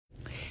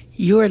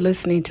You're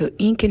listening to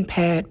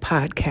Ink&Pad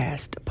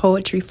podcast,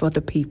 Poetry for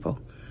the People.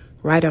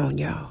 Right on,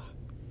 y'all.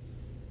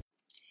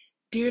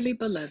 Dearly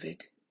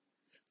beloved,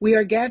 we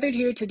are gathered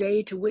here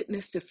today to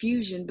witness the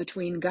fusion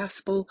between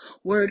gospel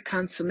word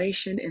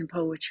consummation and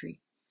poetry.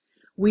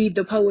 We,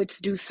 the poets,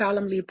 do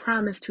solemnly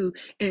promise to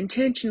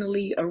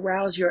intentionally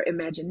arouse your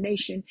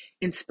imagination,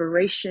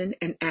 inspiration,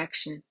 and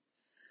action.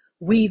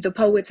 We, the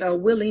poets, are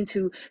willing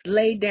to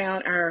lay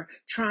down our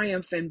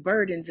triumph and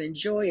burdens and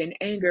joy and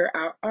anger,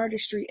 our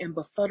artistry and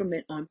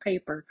befuddlement on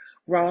paper,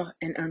 raw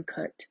and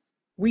uncut.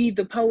 We,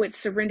 the poets,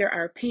 surrender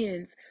our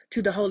pens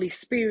to the Holy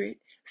Spirit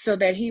so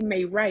that He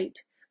may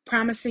write,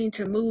 promising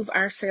to move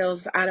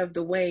ourselves out of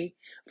the way,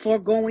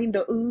 foregoing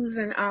the oohs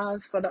and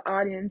ahs for the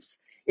audience,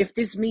 if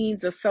this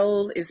means a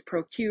soul is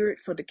procured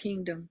for the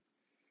kingdom.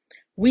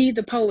 We,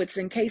 the poets,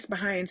 encased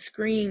behind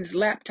screens,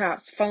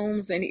 laptops,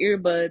 phones, and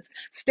earbuds,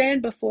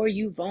 stand before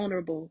you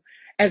vulnerable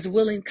as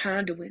willing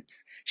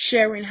conduits,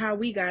 sharing how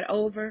we got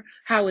over,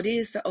 how it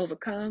is to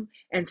overcome,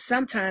 and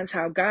sometimes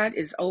how God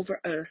is over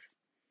us.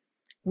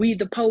 We,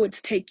 the poets,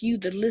 take you,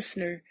 the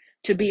listener,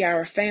 to be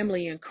our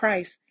family in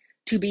Christ,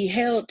 to be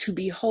held, to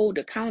be held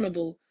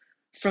accountable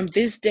from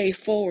this day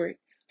forward,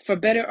 for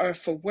better or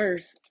for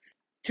worse,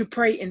 to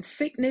pray in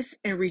sickness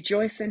and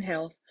rejoice in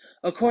health,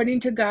 according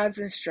to God's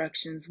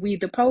instructions. We,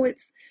 the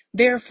poets,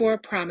 therefore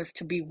promise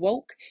to be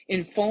woke,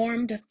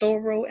 informed,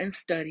 thorough, and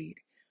studied,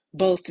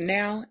 both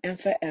now and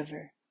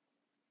forever.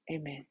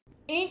 Amen.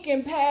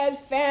 Ink&Pad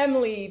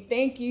family,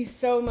 thank you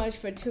so much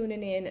for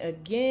tuning in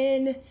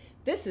again.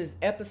 This is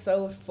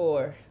episode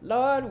 4.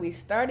 Lord, we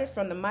started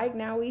from the mic,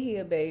 now we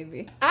here,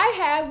 baby. I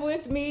have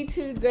with me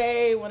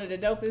today one of the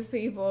dopest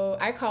people.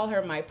 I call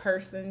her my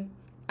person.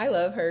 I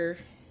love her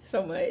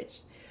so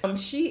much.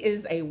 She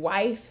is a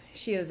wife,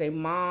 she is a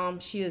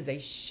mom, she is a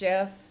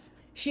chef,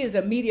 she is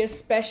a media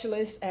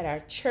specialist at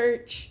our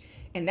church,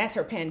 and that's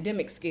her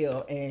pandemic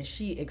skill, and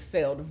she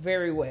excelled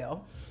very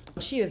well.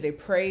 She is a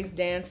praise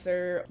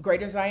dancer,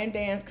 Greater Zion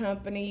Dance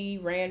Company,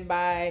 ran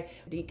by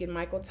Deacon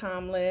Michael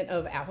Tomlin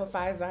of Alpha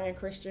Phi Zion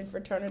Christian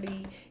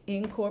Fraternity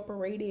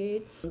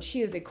Incorporated.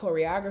 She is a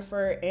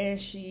choreographer,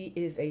 and she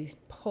is a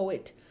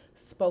poet,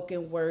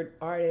 spoken word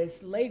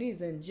artist.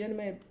 Ladies and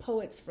gentlemen,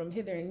 poets from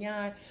hither and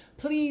yon,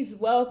 please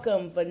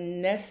welcome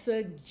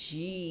Vanessa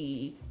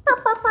G.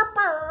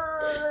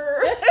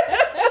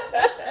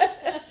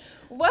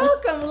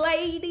 Welcome,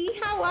 lady.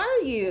 How are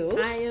you?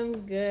 I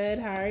am good.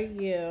 How are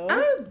you?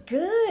 I'm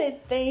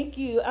good, thank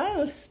you. I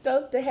am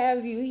stoked to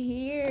have you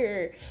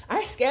here.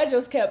 Our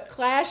schedules kept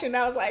clashing.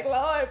 I was like,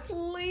 Lord,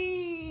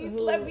 please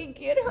let me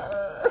get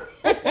her.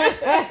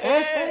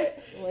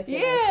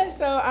 Yeah,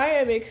 so I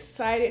am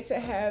excited to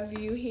have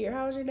you here.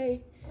 How was your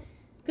day?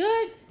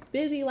 Good.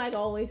 Busy like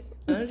always.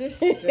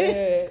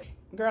 Understood.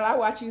 Girl, I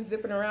watch you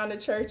zipping around the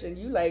church and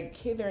you like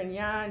hither and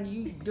yon,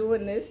 you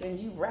doing this and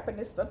you wrapping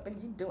this up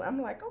and you do.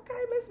 I'm like, okay,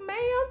 Miss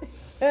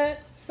Ma'am.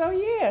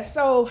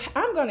 So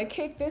I'm going to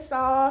kick this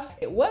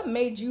off. What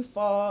made you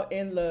fall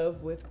in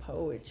love with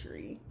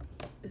poetry?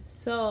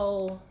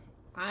 So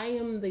I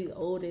am the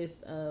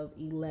oldest of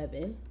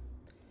 11.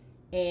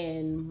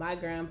 And my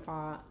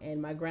grandpa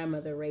and my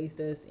grandmother raised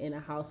us in a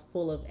house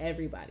full of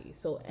everybody.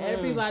 So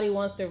everybody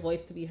wants their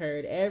voice to be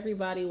heard.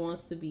 Everybody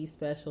wants to be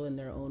special in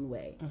their own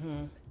way.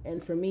 Mm-hmm.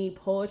 And for me,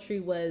 poetry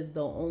was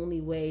the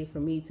only way for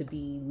me to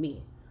be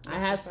me. I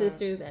have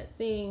sisters that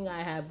sing.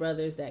 I have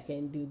brothers that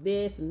can do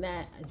this and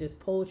that.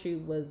 Poetry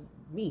was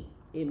me.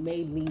 It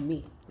made me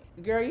me.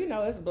 Girl, you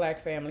know it's a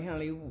black family,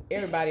 honey.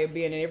 Everybody will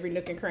be in every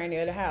nook and cranny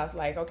of the house.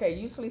 Like, okay,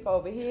 you sleep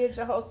over here,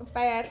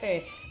 Jehoshaphat,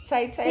 and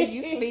Tay,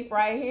 you sleep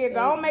right here.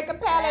 Go on, make a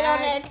pallet on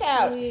that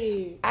couch.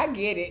 I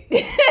get it.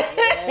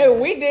 Yes.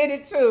 We did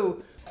it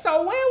too. So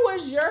when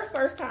was your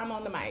first time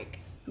on the mic?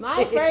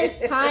 My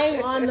first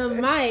time on the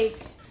mic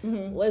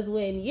was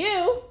when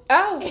you...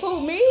 Oh,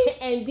 who, me?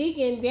 And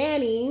Deacon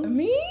Danny...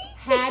 Me?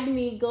 Had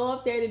me go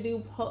up there to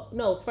do...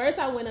 first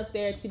I went up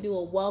there to do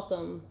a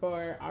welcome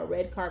for our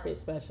red carpet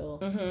special.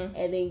 Mm-hmm.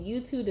 And then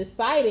you two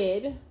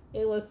decided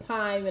it was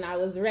time and I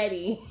was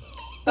ready.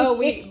 Oh,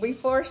 we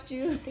forced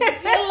you?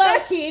 You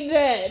low-key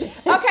did.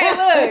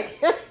 Okay,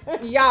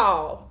 look.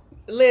 Y'all,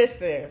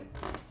 listen.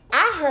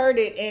 I heard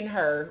it in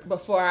her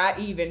before I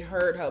even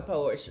heard her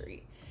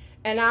poetry.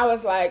 And I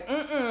was like,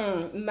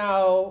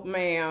 no,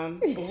 ma'am.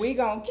 We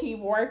gonna keep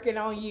working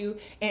on you.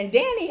 And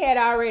Danny had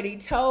already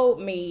told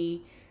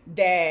me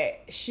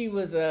that she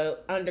was a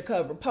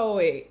undercover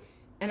poet,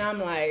 and I'm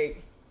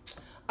like,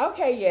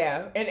 okay,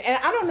 yeah. And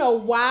I don't know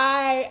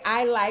why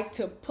I like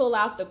to pull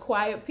out the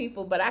quiet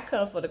people, but I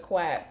come for the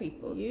quiet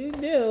people. You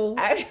do.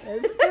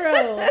 It's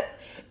true.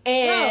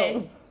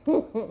 And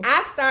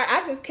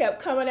I just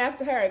kept coming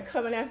after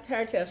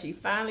her till she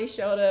finally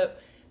showed up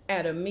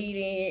at a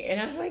meeting,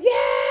 and I was like,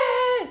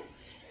 yes.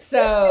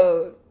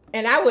 So,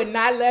 and I would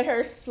not let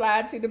her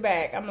slide to the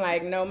back. I'm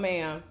like, no,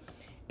 ma'am.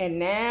 And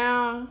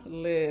now,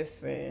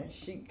 listen,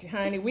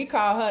 honey, we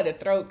call her the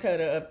throat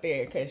cutter up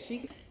there because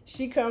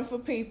She come for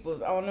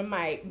peoples on the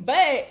mic.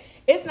 But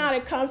it's not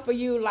a come for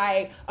you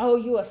like, oh,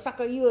 you a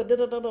sucker, you a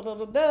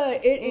da-da-da-da-da-da.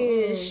 It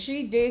is,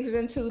 she digs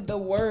into the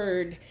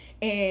word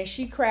and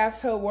she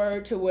crafts her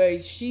word to where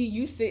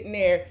you sitting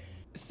there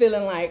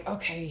feeling like,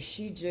 okay,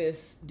 she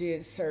just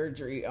did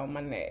surgery on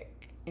my neck.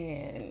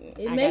 And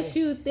it makes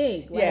you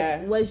think, like,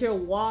 yeah. Was your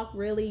walk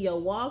really your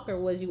walk, or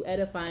was you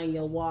edifying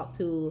your walk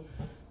to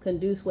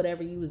conduce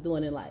whatever you was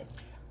doing in life?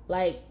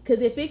 Like,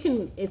 because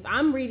if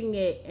I'm reading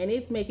it and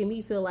it's making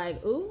me feel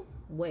like, ooh,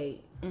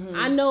 wait,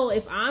 I know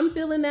if I'm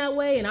feeling that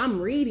way and I'm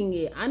reading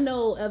it, I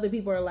know other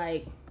people are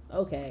like,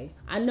 okay,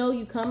 I know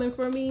you coming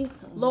for me,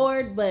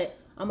 Lord, but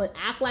I'm going to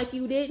act like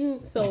you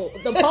didn't. So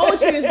the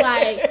poetry is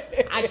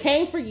like, I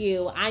came for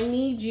you. I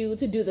need you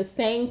to do the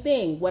same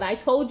thing. What I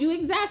told you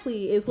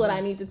exactly is what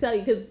I need to tell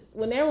you. Because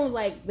when everyone's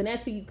like,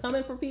 Vanessa, you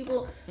coming for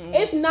people?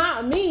 It's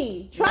not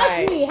me.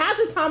 Trust me. Half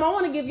the time I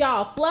want to give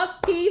y'all a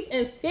fluff piece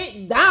and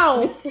sit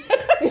down.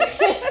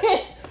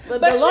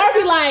 But the Lord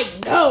be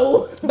like,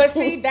 no. But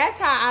see, that's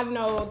how I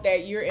know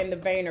that you're in the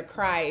vein of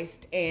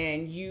Christ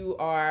and you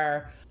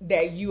are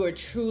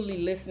truly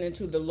listening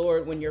to the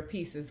Lord when your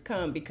pieces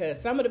come. Because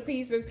some of the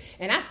pieces,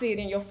 and I see it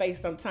in your face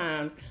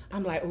sometimes,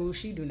 I'm like, ooh,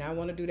 she do not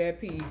want to do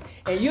that piece.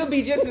 And you'll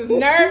be just as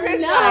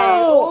nervous. No.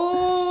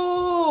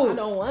 Like, ooh. I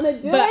don't want to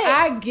do it. But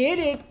I get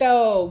it,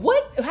 though.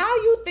 How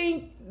you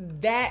think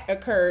that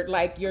occurred?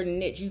 Like your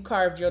niche, you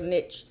carved your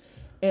niche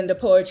in the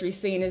poetry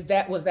scene.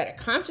 Was that a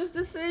conscious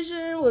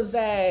decision? Was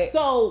that...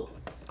 So,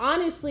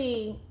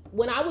 honestly,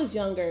 when I was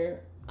younger,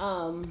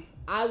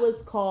 I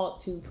was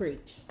called to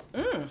preach.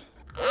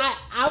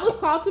 I was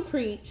called to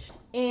preach,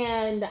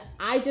 and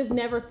I just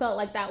never felt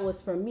like that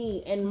was for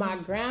me. And my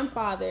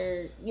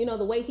grandfather,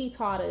 the way he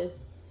taught us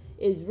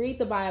is read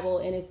the Bible,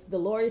 and if the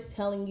Lord is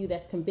telling you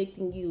that's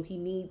convicting you, he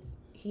needs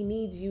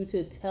you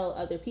to tell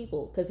other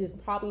people, because it's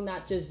probably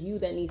not just you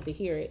that needs to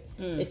hear it.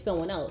 It's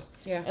someone else.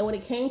 Yeah. And when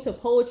it came to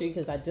poetry,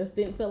 because I just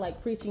didn't feel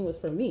like preaching was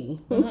for me.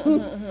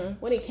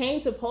 When it came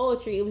to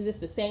poetry, it was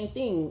just the same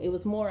thing. It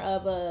was more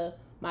of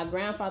my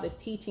grandfather's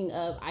teaching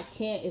of,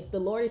 if the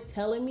Lord is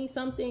telling me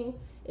something,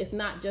 it's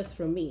not just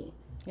for me.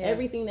 Yeah.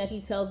 Everything that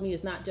he tells me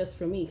is not just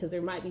for me, because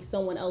there might be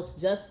someone else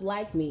just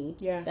like me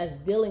that's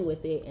dealing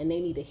with it, and they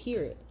need to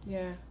hear it.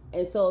 Yeah.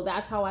 And so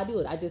that's how I do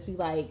it. I just be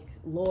like,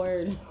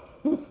 Lord,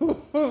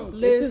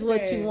 this is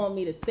what you want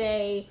me to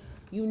say.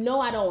 I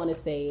don't want to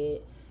say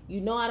it. I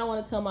don't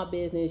want to tell my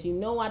business.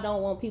 I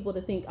don't want people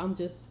to think I'm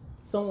just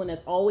someone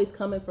that's always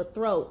coming for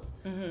throats.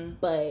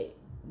 But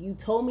you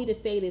told me to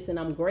say this, and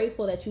I'm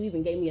grateful that you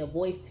even gave me a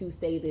voice to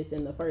say this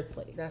in the first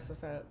place. That's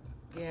what's up.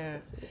 Yeah.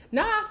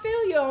 No, I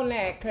feel you on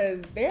that,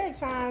 because there are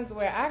times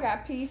where I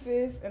got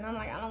pieces and I'm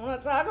like, I don't want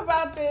to talk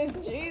about this,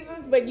 Jesus,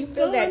 but you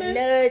feel that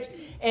nudge,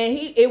 and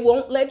it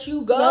won't let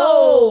you go.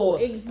 No,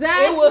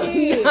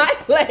 exactly. It will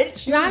not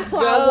let you go. Not until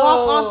I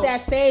walk off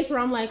that stage where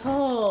I'm like,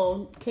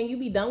 oh, can you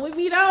be done with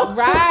me though?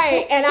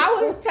 Right. And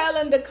I was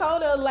telling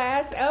Dakota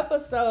last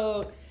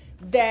episode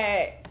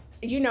that,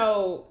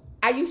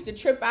 I used to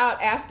trip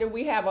out after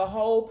we have a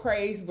whole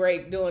praise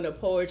break doing a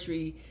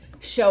poetry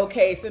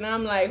showcase, and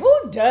I'm like,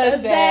 who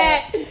does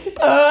that?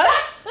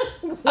 Us.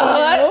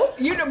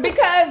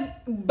 Because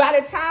by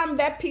the time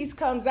that piece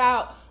comes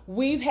out,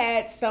 we've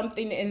had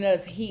something in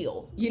us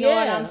heal. You know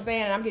what I'm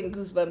saying? I'm getting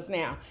goosebumps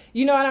now.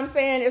 You know what I'm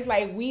saying? It's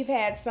like we've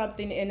had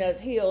something in us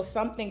heal,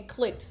 something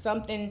clicked,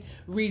 something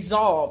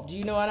resolved.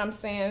 You know what I'm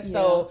saying?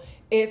 Yeah. So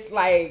it's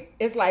like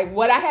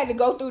what I had to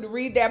go through to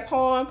read that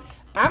poem.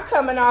 I'm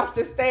coming off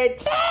the stage.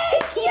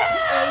 Exactly.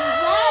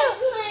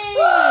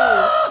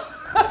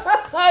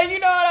 You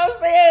know what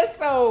I'm saying?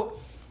 So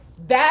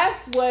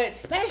that's what,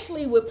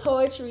 especially with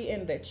poetry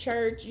in the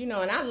church, and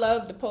I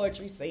love the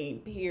poetry scene,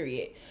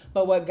 period.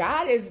 But what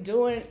God is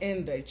doing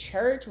in the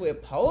church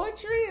with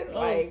poetry is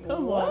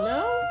come on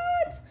now.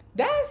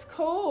 That's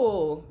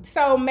cool.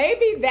 So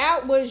maybe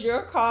that was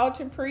your call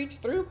to preach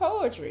through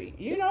poetry.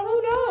 Who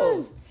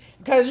knows?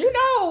 Because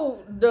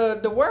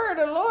the word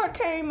of the Lord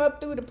came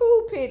up through the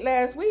pulpit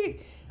last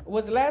week.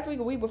 Was the last week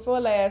or week before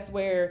last,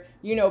 where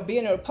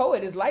being a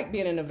poet is like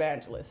being an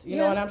evangelist. You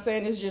know what I'm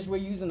saying? It's just we're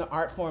using the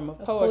art form of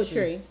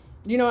poetry.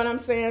 You know what I'm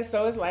saying?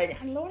 So it's like,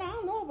 Lord, I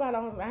don't know about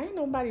all. I ain't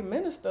nobody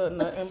minister or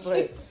nothing,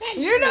 but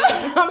you know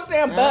what I'm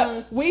saying.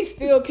 But we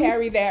still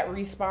carry that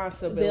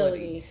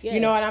responsibility. Yes. You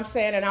know what I'm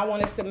saying? And I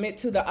want to submit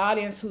to the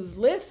audience who's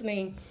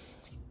listening.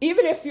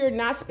 Even if you're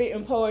not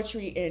spitting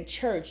poetry in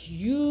church,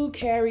 you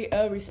carry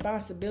a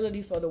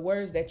responsibility for the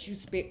words that you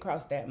spit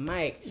across that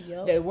mic,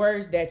 the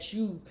words that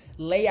you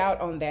lay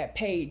out on that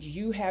page.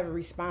 You have a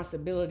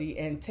responsibility,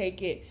 and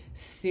take it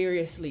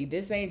seriously.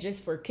 This ain't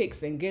just for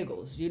kicks and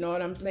giggles. You know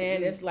what I'm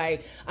saying? It's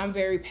like, I'm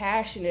very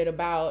passionate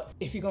about,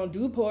 if you're going to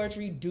do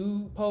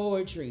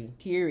poetry,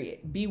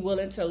 period. Be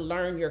willing to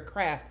learn your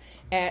craft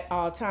at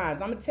all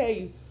times. I'm going to tell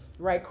you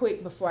right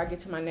quick before I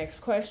get to my next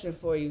question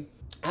for you.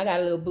 I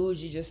got a little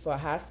bougie just for a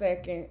hot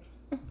second,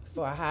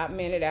 for a hot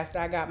minute after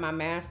I got my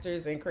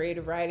master's in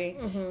creative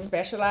writing,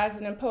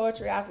 specializing in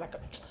poetry. I was like,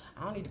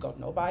 I don't need to go to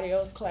nobody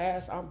else's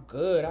class. I'm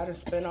good. I done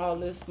spent all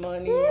this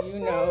money,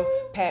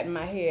 patting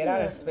my head. I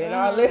done spent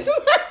all this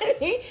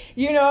money.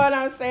 You know what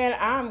I'm saying?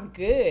 I'm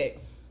good.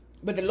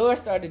 But the Lord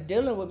started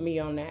dealing with me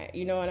on that.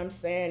 You know what I'm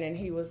saying? And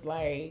he was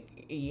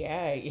like,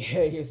 yeah,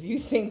 if you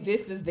think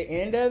this is the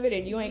end of it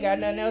and you ain't got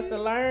nothing else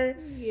to learn,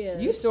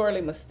 you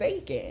sorely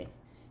mistaken.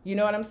 You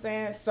know what I'm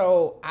saying?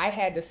 So I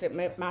had to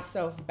submit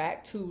myself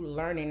back to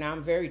learning.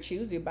 I'm very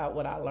choosy about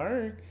what I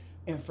learn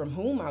and from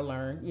whom I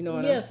learn. You know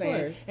what I'm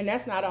saying? Course. And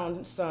that's not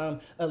on some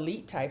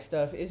elite type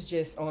stuff. It's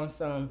just on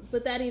some...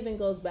 But that even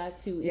goes back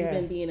to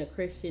even being a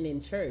Christian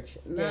in church.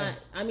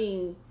 I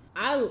mean...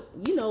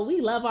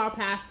 we love our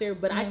pastor,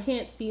 but I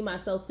can't see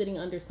myself sitting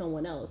under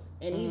someone else.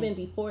 And even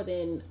before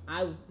then,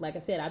 like I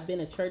said, I've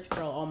been a church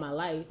girl all my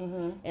life,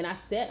 and I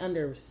sat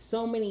under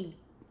so many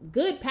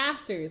good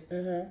pastors.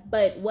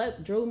 But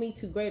what drew me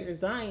to Greater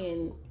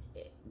Zion,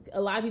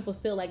 a lot of people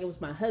feel like it was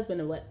my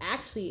husband, but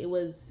actually it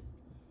was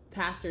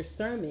Pastor's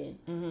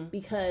sermon,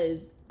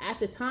 because at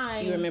the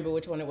time... You remember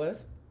which one it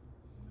was?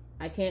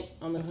 I can't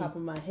on the top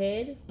of my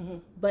head,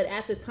 but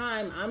at the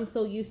time, I'm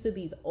so used to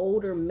these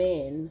older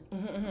men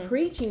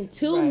preaching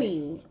to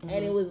me,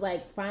 and it was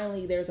like,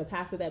 finally, there's a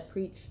pastor that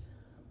preached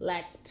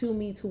like to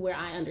me to where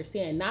I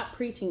understand, not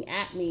preaching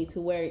at me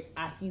to where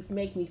you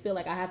make me feel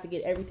like I have to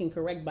get everything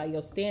correct by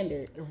your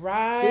standard.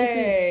 Right.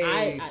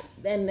 This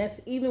is, and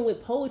that's even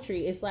with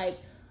poetry. It's like,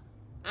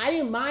 I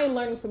didn't mind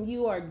learning from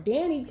you or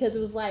Danny, because it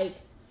was like,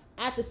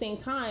 at the same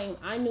time,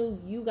 I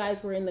knew you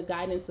guys were in the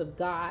guidance of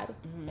God,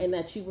 and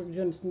that you were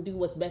going to do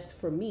what's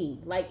best for me.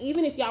 Like,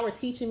 even if y'all were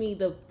teaching me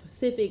the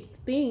specific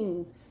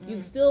things,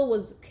 you still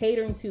was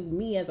catering to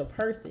me as a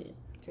person.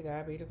 To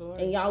God be the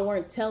glory. And y'all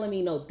weren't telling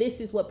me, no, this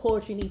is what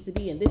poetry needs to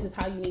be, and this is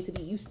how you need to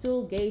be. You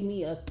still gave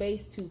me a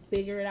space to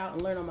figure it out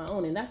and learn on my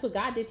own. And that's what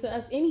God did to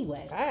us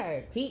anyway.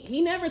 Facts.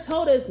 He never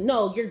told us,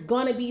 no, you're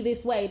going to be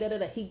this way.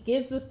 He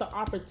gives us the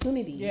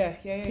opportunity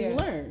to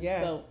learn.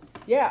 Yeah. So,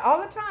 yeah,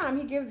 all the time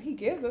he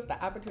gives us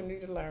the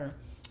opportunity to learn.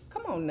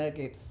 Come on,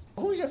 Nuggets.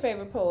 Who's your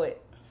favorite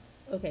poet?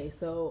 Okay,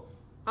 so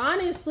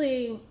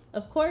honestly,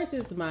 of course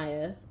it's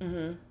Maya.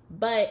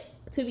 But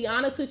to be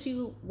honest with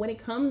you, when it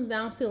comes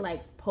down to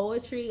like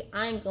poetry,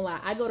 I ain't gonna lie,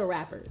 I go to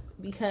rappers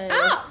because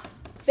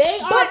they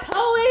are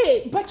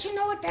poets. But you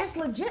know what? That's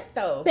legit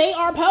though. They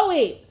are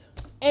poets.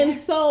 And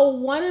so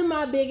one of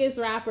my biggest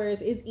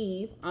rappers is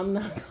Eve. I'm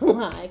not gonna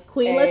lie.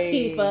 Queen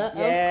Latifah, of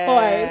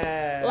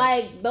course.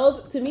 Like,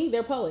 those, to me,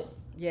 they're poets.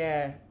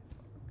 Yeah.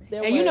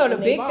 They're and you know, the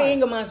big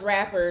thing amongst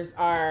rappers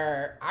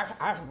are,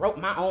 I wrote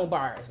my own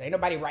bars. Ain't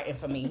nobody writing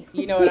for me.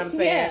 You know what I'm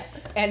saying?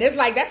 And it's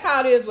like, that's how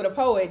it is with a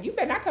poet. You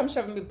better not come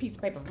shoving me a piece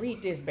of paper.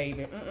 Read this,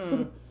 baby.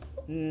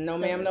 No,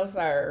 ma'am, no,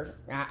 sir.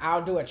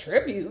 I'll do a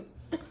tribute.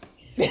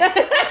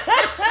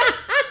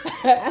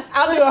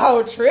 I'll do a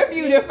whole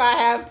tribute if I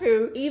have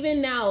to.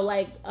 Even now,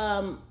 like,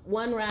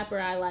 one rapper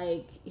I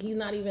like, he's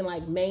not even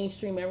like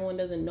mainstream, everyone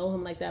doesn't know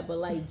him like that, but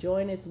like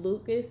Jonas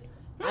Lucas,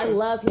 I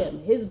love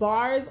him. His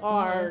bars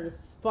are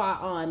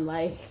spot on,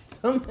 like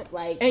something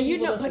like. And you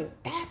know, but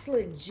that's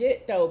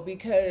legit though,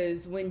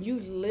 because when you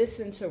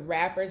listen to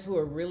rappers who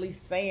are really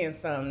saying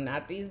something,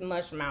 not these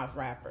mush mouth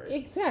rappers.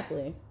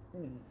 Exactly.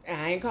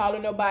 I ain't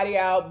calling nobody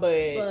out, but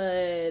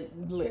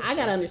listen, I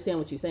gotta understand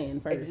what you're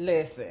saying first.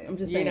 Listen, I'm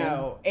just saying,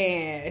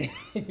 and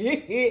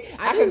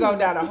I could go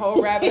down a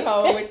whole rabbit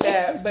hole with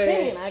that, but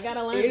I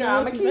gotta learn.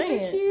 I'm gonna keep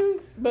it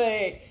cute.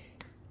 But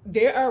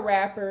there are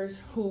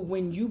rappers who,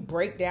 when you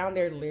break down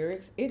their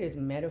lyrics, it is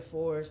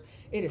metaphors,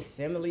 it is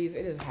similes,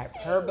 it is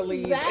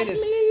hyperboles, it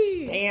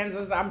is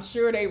stanzas. I'm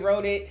sure they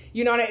wrote it.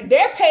 You know,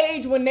 their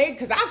page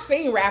because I've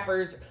seen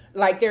rappers.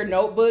 Like their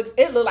notebooks,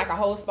 it looked like a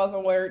whole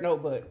spoken word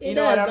notebook. You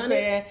know what I'm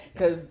saying?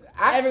 Because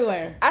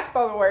everywhere, I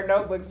spoken word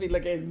notebooks be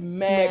looking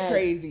mad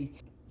crazy.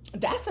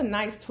 That's a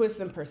nice twist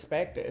in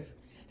perspective.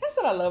 That's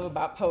what I love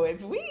about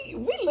poets. We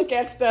look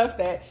at stuff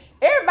that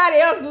everybody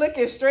else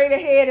looking straight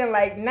ahead and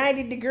like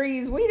 90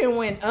 degrees. We done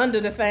went under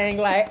the thing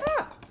like,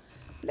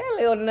 that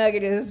little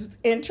nugget is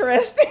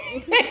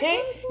interesting.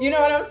 You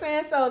know what I'm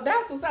saying? So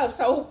that's what's up.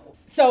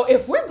 So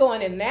if we're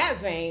going in that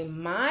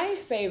vein, my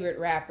favorite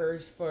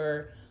rappers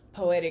for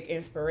poetic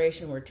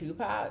inspiration were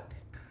Tupac.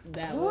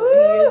 That one,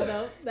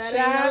 that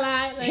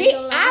ain't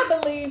no lie.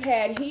 I believe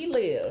had he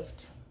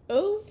lived,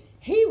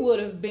 he would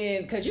have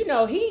been, because you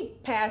know he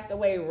passed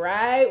away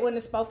right when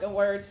the spoken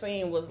word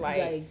scene was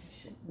like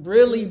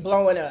really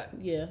blowing up.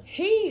 Yeah,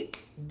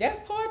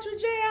 Def Poetry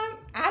Jam,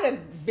 I'd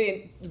have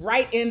been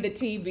right in the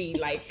TV.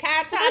 Like,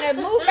 time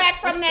to move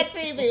back from that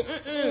TV.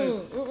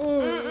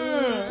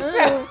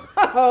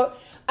 So,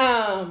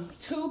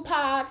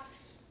 Tupac,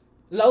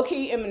 low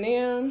key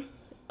Eminem.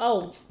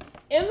 Oh,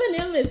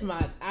 Eminem is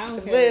I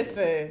don't care.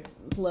 Listen.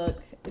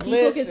 Look,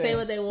 people can say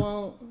what they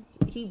want.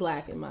 He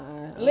black in my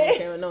eye. I don't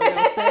care what no one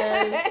else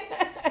says.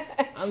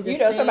 I'm just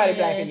saying. Somebody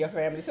black in your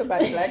family.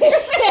 Somebody black.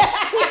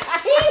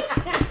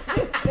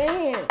 Just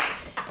saying.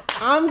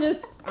 I'm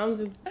just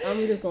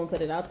gonna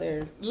put it out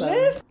there. So.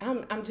 Listen,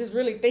 I'm just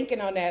really thinking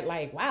on that.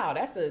 Like, wow,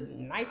 that's a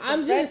nice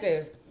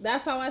perspective.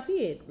 That's how I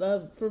see it.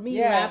 For me,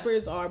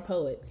 rappers are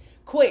poets.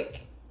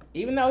 Quick.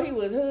 Even though he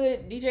was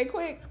hood, DJ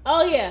Quick.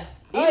 Oh yeah.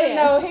 Even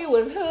though he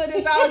was hood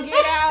as all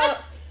get out.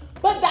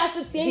 But that's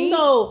the thing,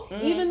 though.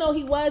 Even though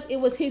it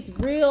was his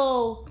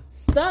real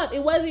stuff.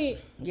 It wasn't.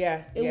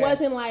 Yeah. It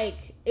wasn't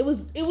like it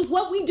was. It was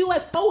what we do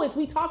as poets.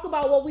 We talk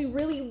about what we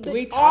really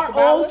our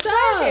own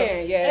stuff.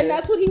 And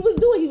that's what he was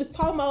doing. He was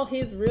talking about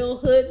his real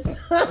hood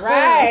stuff.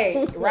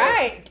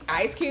 Right.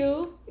 Ice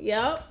Cube.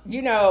 Yep.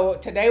 You know,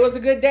 today was a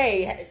good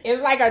day.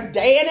 It's like a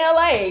day in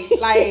LA.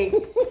 Like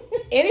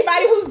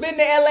anybody who's been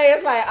to LA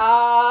is like,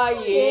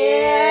 oh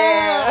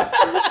yeah.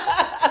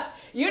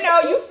 You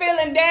know, you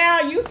feeling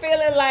down. You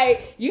feeling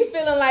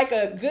like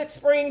a good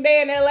spring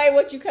day in LA.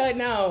 What you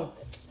cutting on?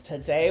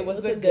 Today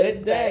was a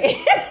good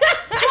day.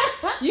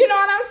 You know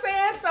what I'm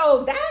saying?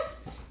 So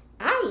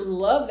I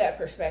love that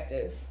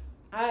perspective.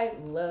 I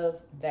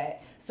love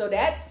that. So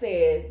that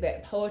says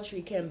that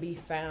poetry can be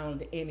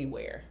found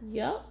anywhere.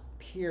 Yep.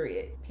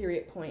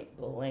 Period, point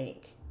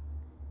blank.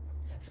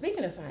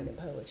 Speaking of finding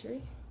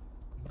poetry,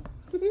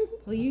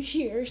 will you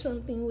share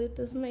something with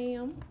us,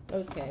 ma'am?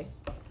 Okay.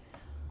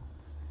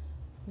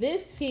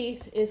 This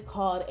piece is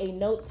called A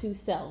Note to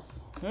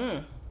Self.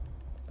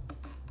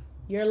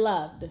 You're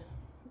loved.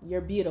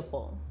 You're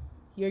beautiful.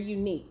 You're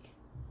unique.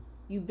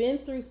 You've been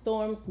through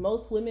storms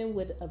most women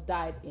would have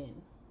died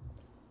in.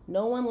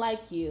 No one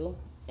like you,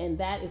 and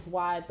that is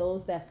why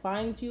those that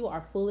find you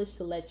are foolish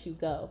to let you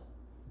go.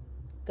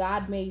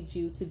 God made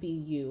you to be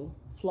you,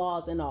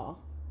 flaws and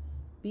all.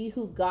 Be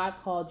who God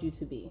called you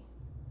to be.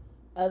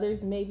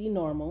 Others may be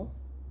normal.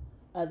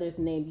 Others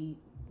may be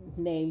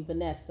named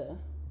Vanessa.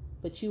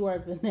 But you are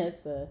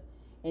Vanessa,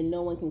 and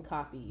no one can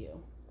copy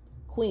you.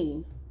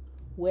 Queen,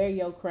 wear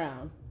your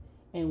crown,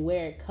 and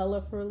wear it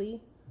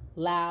colorfully,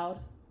 loud,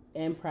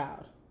 and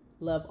proud.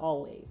 Love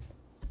always.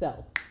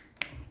 Self.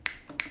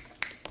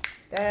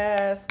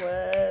 That's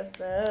what's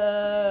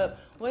up.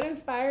 What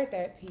inspired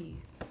that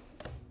piece?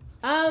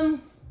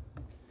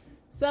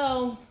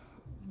 So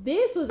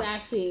this was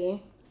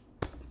actually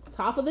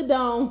top of the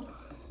dome,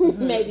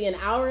 maybe an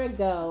hour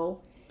ago.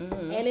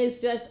 And it's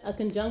just a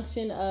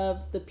conjunction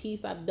of the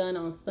piece I've done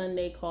on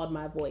Sunday called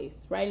My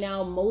Voice. Right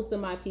now, most of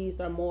my pieces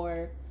are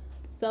more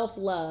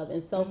self-love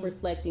and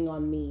self-reflecting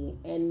on me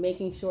and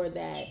making sure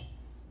that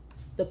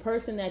the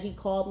person that he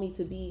called me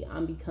to be,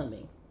 I'm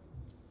becoming.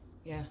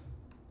 Yeah,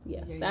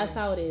 that's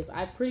how it is.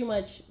 I pretty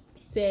much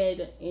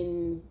said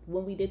when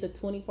we did the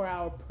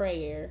 24-hour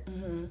prayer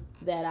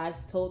that I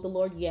told the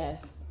Lord,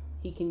 yes,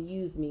 he can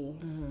use me.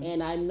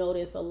 And I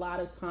noticed a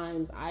lot of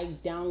times I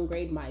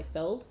downgrade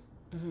myself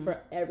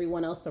for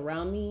everyone else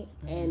around me,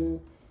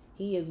 and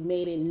he has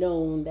made it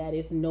known that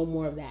it's no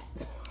more of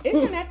that.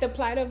 Isn't that the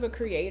plight of a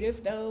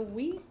creative, though?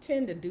 We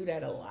tend to do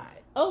that a lot.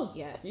 Oh,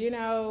 yes. You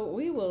know,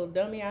 we will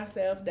dummy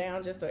ourselves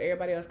down just so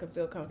everybody else can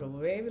feel comfortable.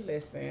 Baby,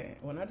 listen,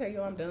 when I tell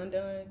you I'm done,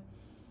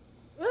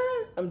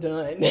 I'm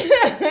done.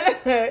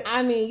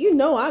 I mean, you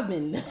know I've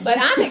been done. But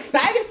I'm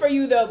excited for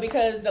you, though,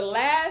 because the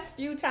last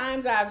few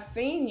times I've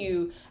seen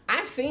you,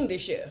 I've seen the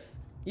shift.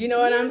 You know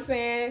what I'm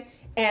saying?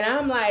 And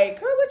I'm like,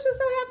 girl, what you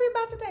so happy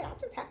about today? I'm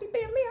just happy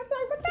being me. I'm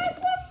like, but that's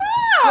what's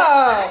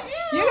up.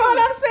 You know what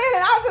I'm saying?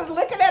 And I was just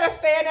looking at her,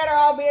 staring at her,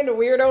 all being the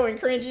weirdo and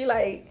cringy,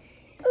 like,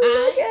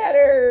 look at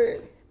her.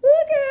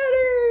 Look at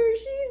her.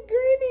 She's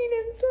grinning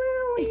and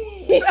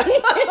smiling.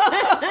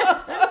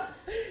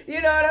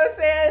 You know what I'm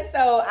saying?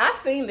 So I've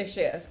seen the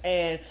shift.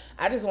 And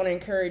I just want to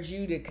encourage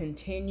you to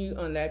continue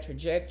on that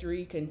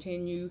trajectory,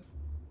 continue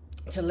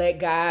to let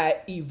God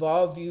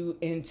evolve you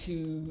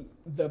into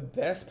the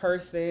best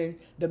person,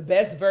 the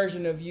best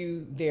version of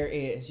you there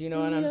is. You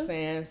know what I'm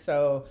saying?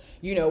 So,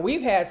 you know,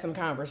 we've had some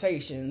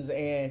conversations,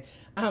 and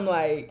I'm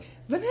like,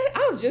 Vanessa,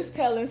 I was just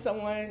telling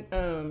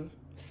someone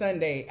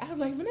Sunday, I was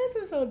like,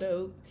 Vanessa's so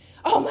dope.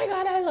 Oh my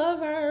God, I love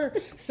her.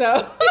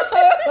 So,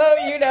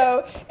 you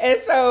know, and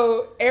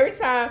so every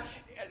time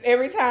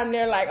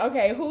they're like,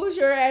 okay, who's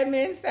your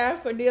admin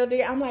staff for Deal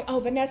D? I'm like, oh,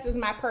 Vanessa's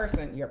my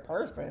person. Your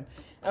person?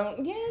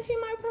 Yeah, she's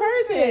my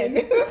person.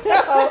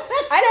 So,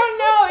 I don't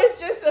know. It's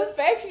just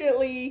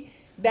affectionately,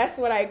 that's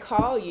what I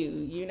call you,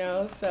 you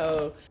know?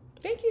 So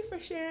thank you for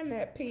sharing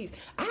that piece.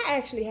 I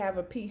actually have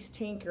a piece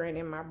tinkering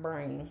in my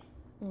brain.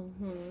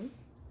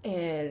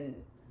 And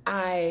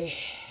I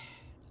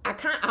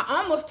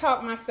almost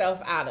talked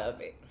myself out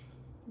of it.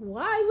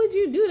 Why would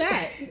you do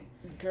that?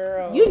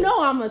 Girl. You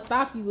know I'm going to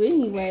stop you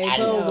anyway,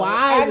 but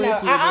why would you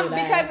do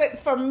that? Because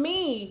for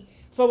me,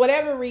 for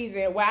whatever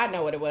reason, well, I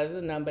know what it was. It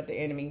was nothing but the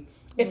enemy.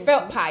 It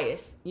felt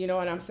pious. You know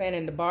what I'm saying?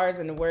 And the bars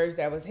and the words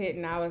that was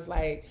hitting, I was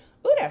like,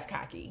 ooh, that's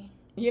cocky.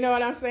 You know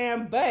what I'm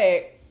saying?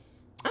 But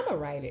I'm going to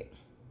write it.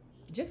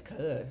 Just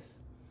because.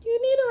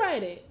 You need to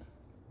write it.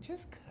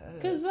 Just because.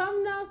 Because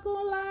I'm not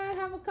going to lie, I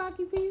have a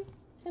cocky piece,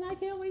 and I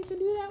can't wait to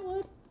do that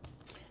one.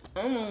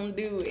 I'm going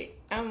to do it.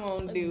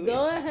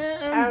 Go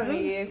ahead.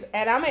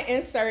 And I'm going to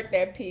insert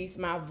that piece,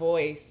 my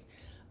voice,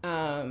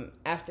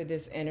 after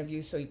this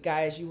interview. So,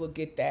 guys, you will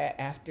get that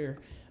after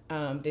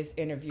this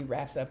interview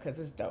wraps up, because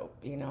it's dope,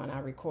 you know. And I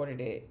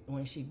recorded it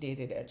when she did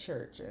it at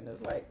church, and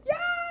it's like, yes,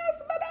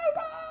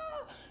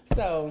 Vanessa.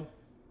 So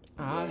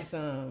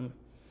awesome.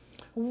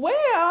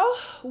 Well,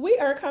 we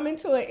are coming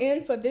to an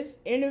end for this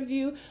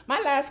interview.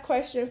 My last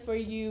question for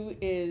you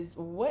is,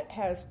 what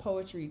has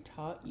poetry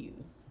taught you?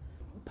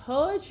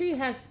 Poetry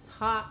has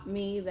taught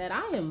me that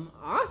I am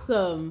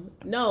awesome.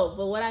 No,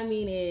 but what I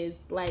mean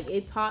is, like,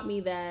 it taught me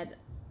that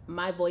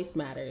my voice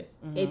matters.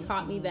 It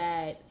taught me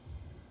that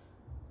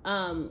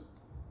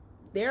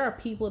there are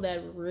people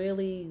that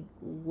really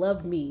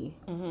love me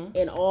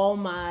in all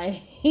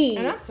my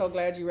and I'm so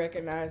glad you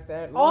recognize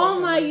that. All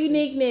my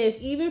uniqueness,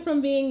 even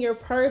from being your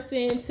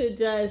person to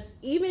just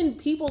even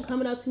people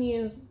coming up to me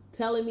and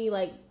telling me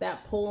like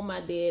that poem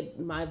I did,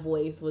 my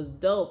voice was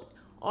dope.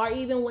 Or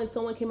even when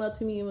someone came up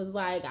to me and was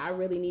like, I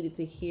really needed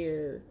to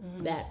hear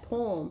that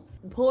poem.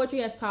 Poetry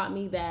has taught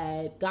me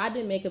that God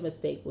didn't make a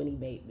mistake when he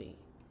made me.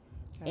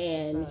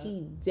 And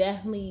he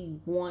definitely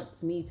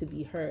wants me to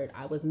be heard.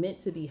 I was meant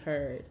to be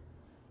heard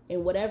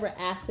in whatever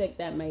aspect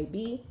that may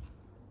be.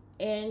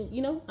 And,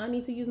 you know, I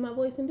need to use my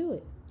voice and do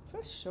it.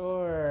 For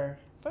sure.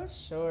 For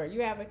sure.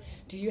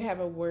 Do you have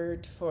a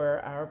word for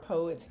our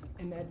poets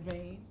in that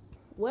vein?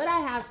 What I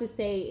have to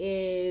say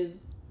is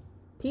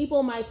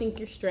people might think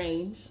you're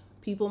strange.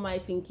 People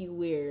might think you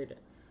weird.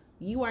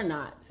 You are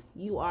not.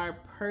 You are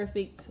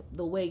perfect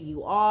the way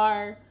you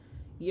are.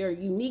 Your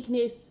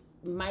uniqueness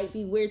might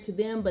be weird to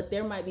them, but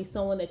there might be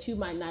someone that you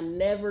might not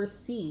never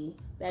see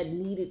that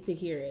needed to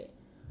hear it.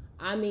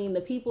 I mean,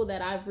 the people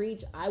that I've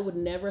reached, I would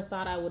never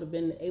thought I would have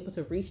been able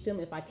to reach them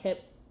if I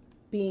kept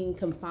being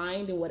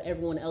confined in what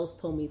everyone else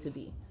told me to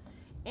be.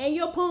 And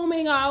your poem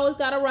ain't always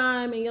got to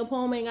rhyme, and your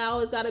poem ain't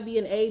always got to be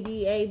an A,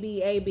 B, A,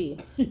 B, A, B.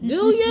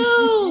 Do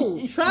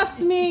you?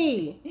 Trust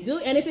me.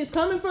 And if it's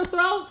coming from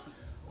throats,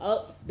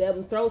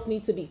 them throats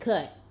need to be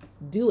cut.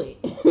 Do it.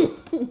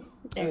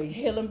 And we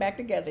heal them back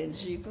together in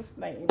Jesus'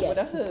 name.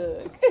 Yes. With a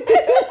hug.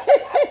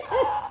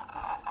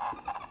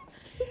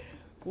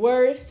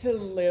 Words to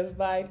live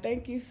by.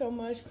 Thank you so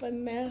much,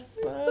 Vanessa.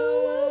 You're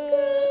so welcome.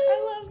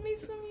 I love me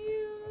some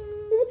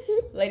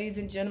you. Ladies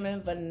and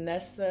gentlemen,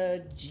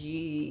 Vanessa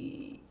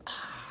G.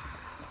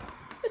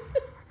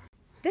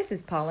 This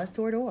is Paula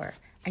Sordor,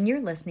 and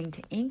you're listening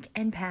to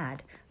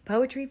Ink&Pad,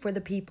 Poetry for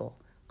the People,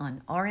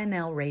 on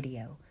RML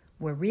Radio,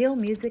 where real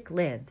music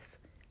lives.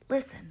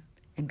 Listen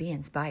and be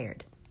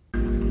inspired.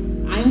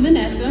 I'm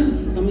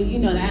Vanessa. Some of you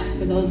know that.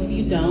 For those of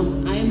you who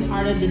don't, I am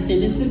part of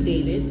Descendants of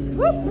David.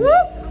 Whoop,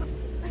 whoop.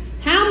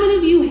 How many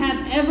of you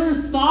have ever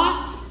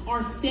thought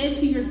or said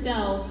to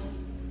yourself,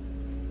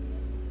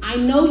 I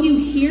know you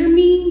hear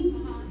me,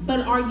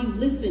 but are you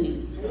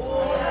listening?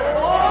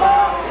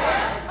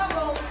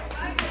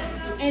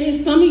 And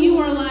if some of you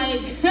are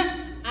like,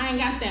 I ain't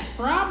got that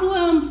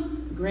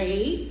problem,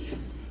 great.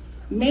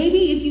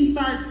 Maybe if you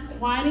start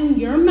quieting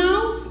your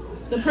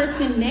mouth, the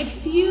person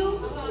next to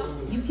you,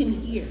 you can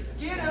hear.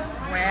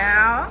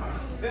 Well.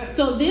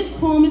 So this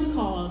poem is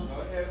called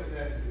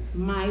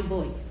My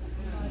Voice.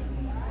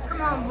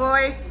 Come on,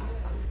 boys.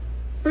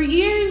 For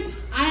years,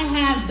 I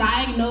have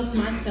diagnosed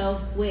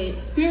myself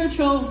with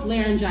spiritual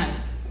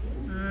laryngitis.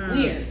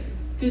 Weird,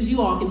 because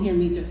you all can hear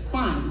me just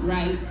fine,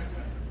 right?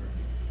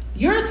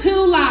 You're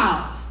too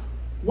loud.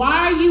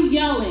 Why are you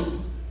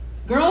yelling?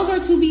 Girls are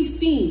to be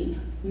seen,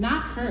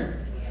 not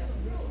heard.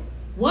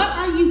 What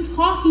are you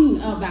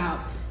talking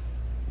about?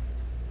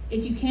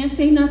 If you can't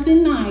say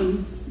nothing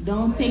nice,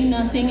 don't say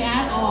nothing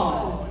at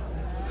all.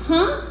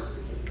 Huh?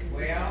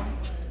 Well.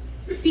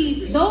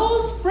 See,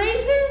 those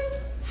phrases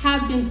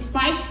have been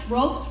spiked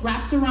ropes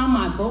wrapped around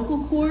my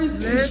vocal cords,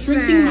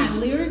 restricting my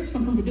lyrics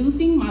from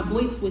producing my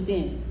voice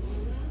within.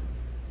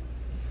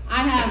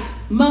 I have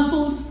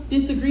muffled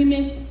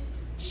disagreements,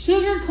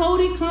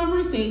 sugar-coated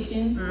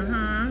conversations,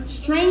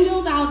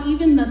 strangled out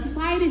even the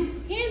slightest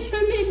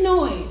intimate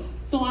noise,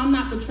 so I'm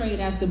not portrayed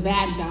as the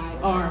bad guy,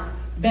 or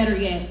better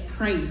yet,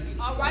 crazy.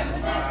 All right,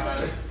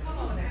 Vanessa.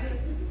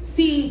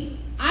 See,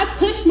 I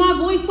pushed my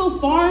voice so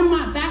far in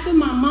my back of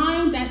my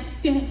mind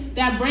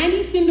that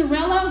Brandy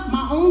Cinderella,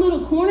 my own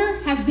little corner,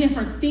 has been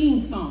her theme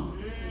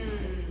song.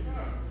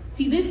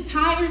 See, this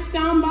tired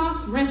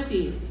soundbox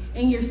rested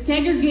in your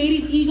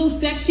segregated ego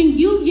section.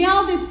 You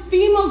yell this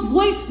female's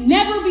voice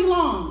never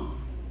belongs.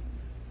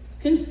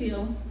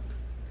 Conceal.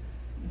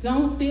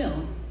 Don't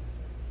feel.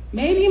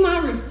 Maybe my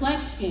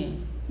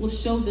reflection will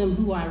show them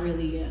who I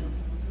really am.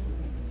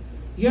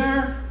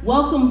 Your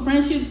welcome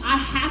friendships I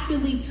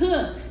happily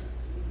took.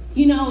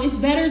 You know, it's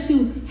better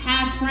to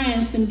have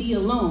friends than be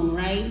alone,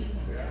 right?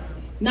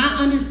 Not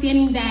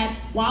understanding that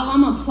while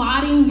I'm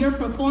applauding your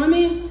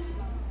performance,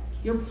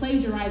 you're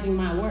plagiarizing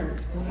my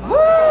words.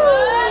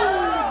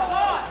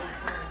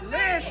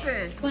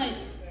 Listen. But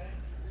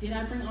did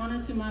I bring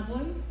honor to my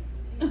voice?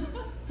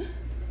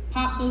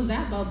 Pop goes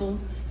that bubble.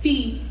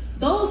 See,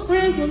 those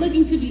friends were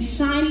looking to be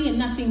shiny and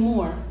nothing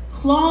more,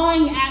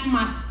 clawing at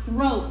my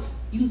throat,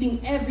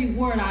 using every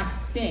word I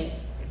said.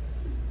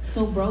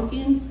 So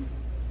broken,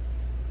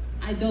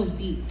 I dove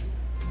deep.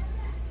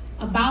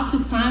 About to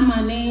sign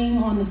my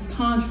name on this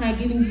contract,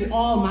 giving you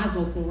all my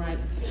vocal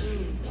rights.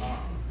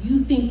 You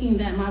thinking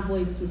that my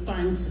voice was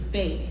starting to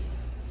fade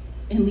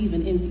and leave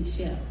an empty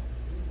shell.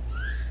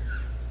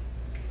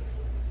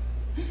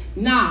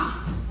 Nah,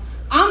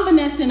 I'm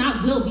Vanessa and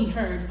I will be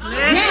heard.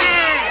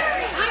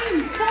 Yes, I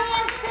am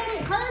far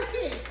from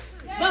perfect,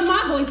 but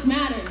my voice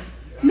matters.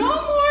 No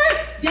more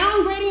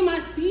downgrading my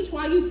speech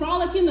while you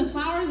frolic in the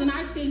flowers and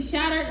I stay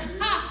shattered.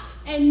 Ha!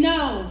 And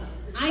no,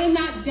 I am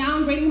not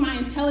downgrading my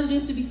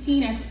intelligence to be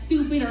seen as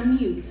stupid or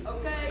mute.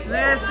 Okay.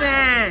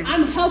 Listen.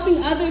 I'm helping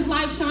others'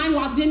 light shine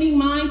while dimming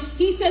mine.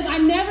 He says I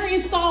never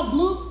install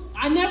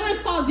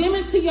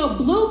dimmers to your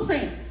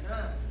blueprint.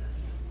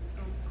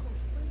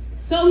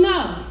 So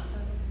no,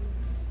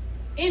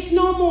 it's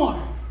no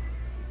more.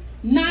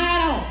 Not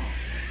at all.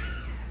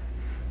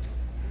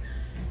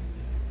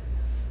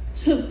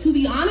 To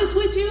be honest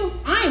with you,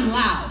 I am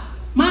loud.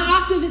 My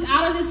octave is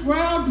out of this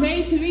world,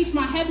 made to reach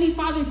my heavenly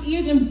Father's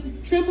ears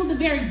and trample the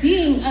very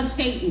being of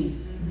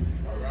Satan.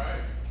 All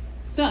right.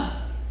 So,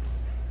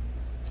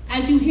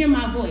 as you hear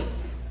my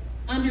voice,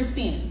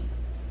 understand,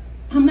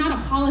 I'm not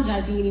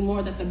apologizing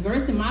anymore that the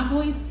girth in my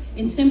voice,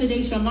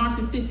 intimidation,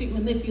 narcissistic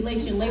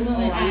manipulation,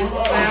 labeling it as.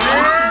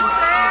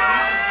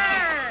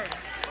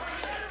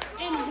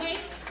 And wait,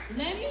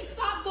 let me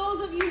stop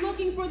those of you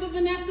looking for the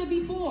Vanessa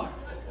before.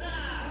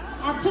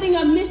 Are putting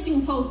up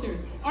missing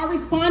posters, are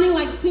responding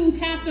like Queen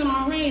Catherine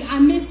on Rain, I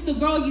missed the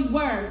girl you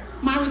were.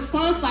 My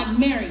response like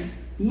Mary,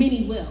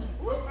 many will.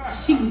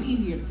 She was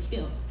easier to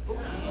kill.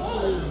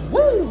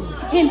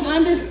 And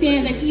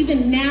understand that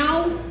even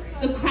now,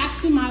 the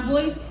cracks in my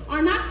voice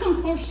are not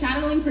some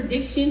foreshadowing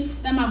prediction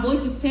that my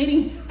voice is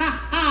fading. Ha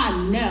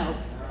ha, no.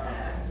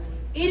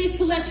 It is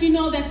to let you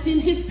know that in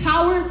his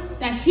power,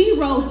 that he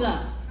rose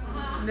up.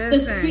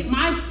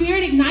 My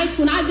spirit ignites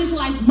when I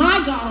visualize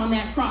my God on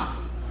that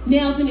cross.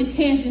 Nails in his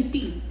hands and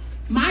feet.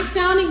 My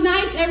sound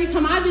ignites every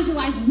time I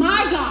visualize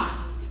my God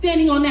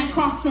standing on that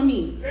cross for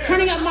me.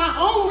 Turning up my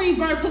own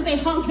reverb because they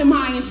hung him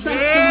high and stretched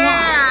him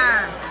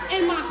wide.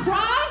 And my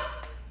cry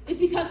is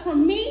because for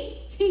me,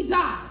 he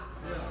died.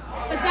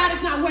 But that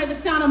is not where the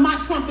sound of my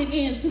trumpet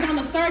ends, because on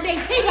the third day,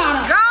 he got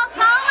up.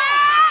 Go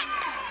poet!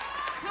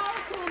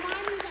 Helps to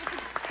remind me that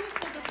the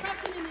spirits of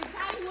depression and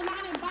anxiety will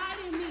not abide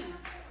in me.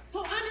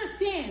 So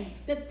understand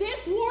that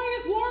this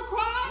warrior's war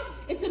cry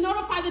is to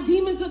notify the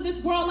demons of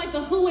this world like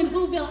the Who in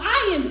Whoville.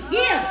 I am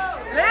here.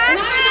 And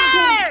I am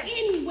not going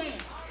anywhere.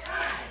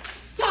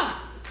 So,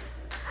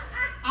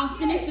 I'll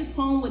finish this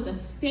poem with a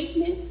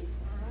statement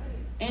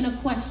and a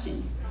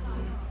question.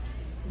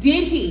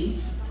 Did he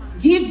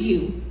give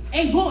you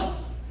a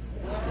voice?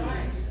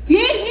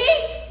 Did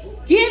he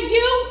give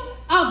you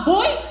a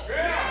voice?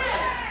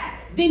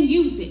 Then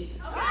use it.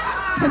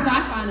 Because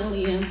I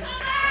finally am.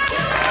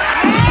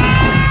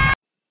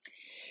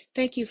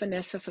 Thank you,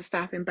 Vanessa, for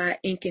stopping by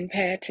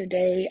Ink&Pad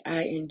today.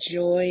 I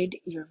enjoyed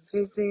your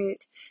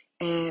visit,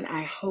 and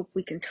I hope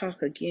we can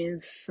talk again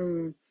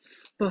soon.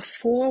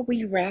 Before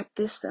we wrap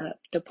this up,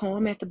 the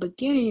poem at the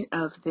beginning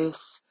of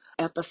this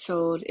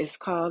episode is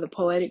called The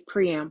Poetic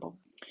Preamble.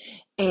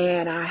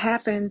 And I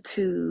happened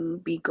to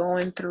be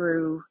going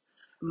through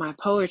my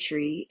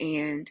poetry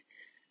and,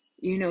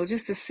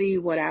 just to see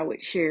what I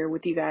would share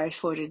with you guys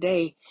for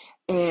today.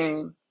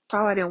 And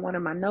saw it in one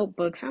of my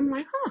notebooks. I'm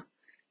like,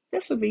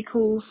 this would be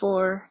cool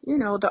for,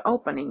 the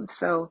opening.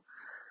 So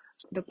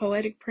the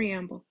poetic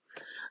preamble.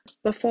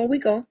 Before we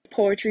go,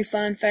 poetry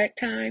fun fact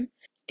time.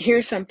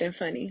 Here's something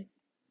funny.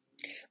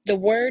 The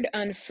word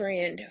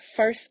unfriend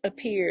first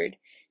appeared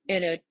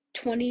in a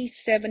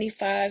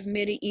 2075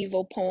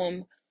 medieval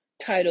poem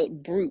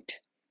titled Brute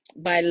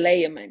by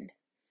Layman.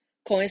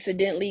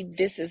 Coincidentally,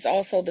 this is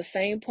also the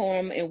same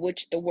poem in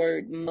which the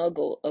word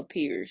muggle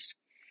appears.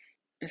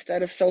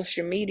 Instead of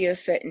social media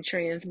setting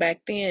trends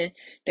back then,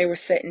 they were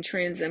setting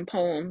trends in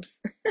poems.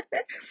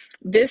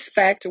 This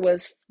fact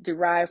was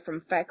derived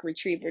from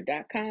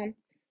factretriever.com.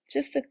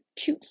 Just a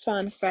cute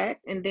fun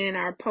fact. And then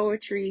our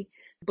poetry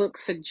book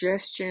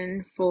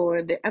suggestion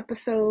for the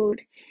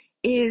episode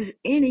is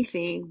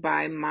Anything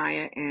by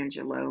Maya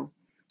Angelou.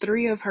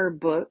 3 of her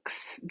books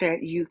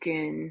that you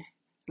can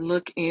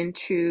look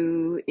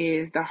into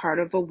is The Heart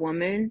of a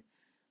Woman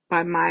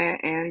by Maya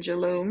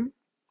Angelou,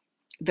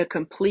 The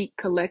Complete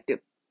Collected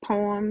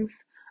Poems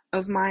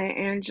of Maya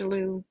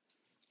Angelou,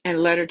 and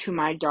Letter to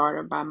My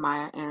Daughter by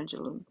Maya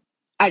Angelou.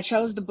 I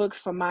chose the books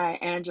for Maya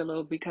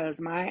Angelou because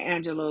Maya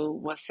Angelou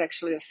was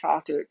sexually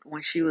assaulted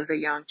when she was a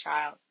young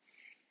child.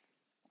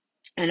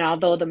 And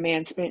although the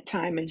man spent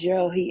time in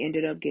jail, he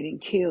ended up getting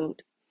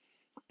killed.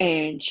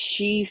 And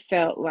she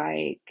felt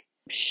like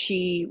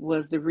she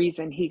was the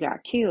reason he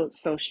got killed.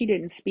 So she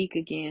didn't speak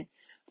again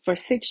for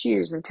 6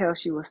 years until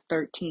she was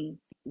 13,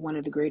 one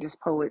of the greatest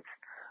poets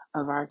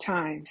of our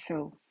time.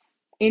 So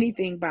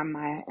anything by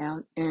Maya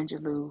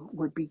Angelou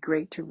would be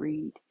great to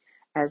read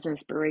as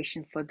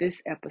inspiration for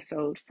this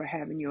episode for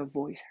having your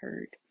voice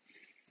heard.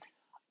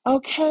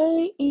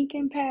 Okay,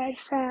 Ink&Pad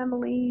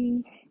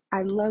family,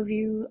 I love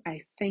you.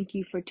 I thank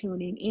you for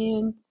tuning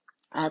in.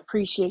 I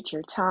appreciate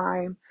your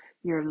time,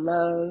 your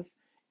love,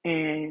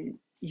 and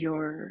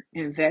your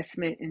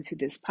investment into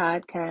this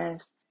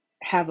podcast.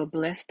 Have a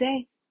blessed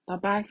day.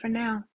 Bye-bye for now.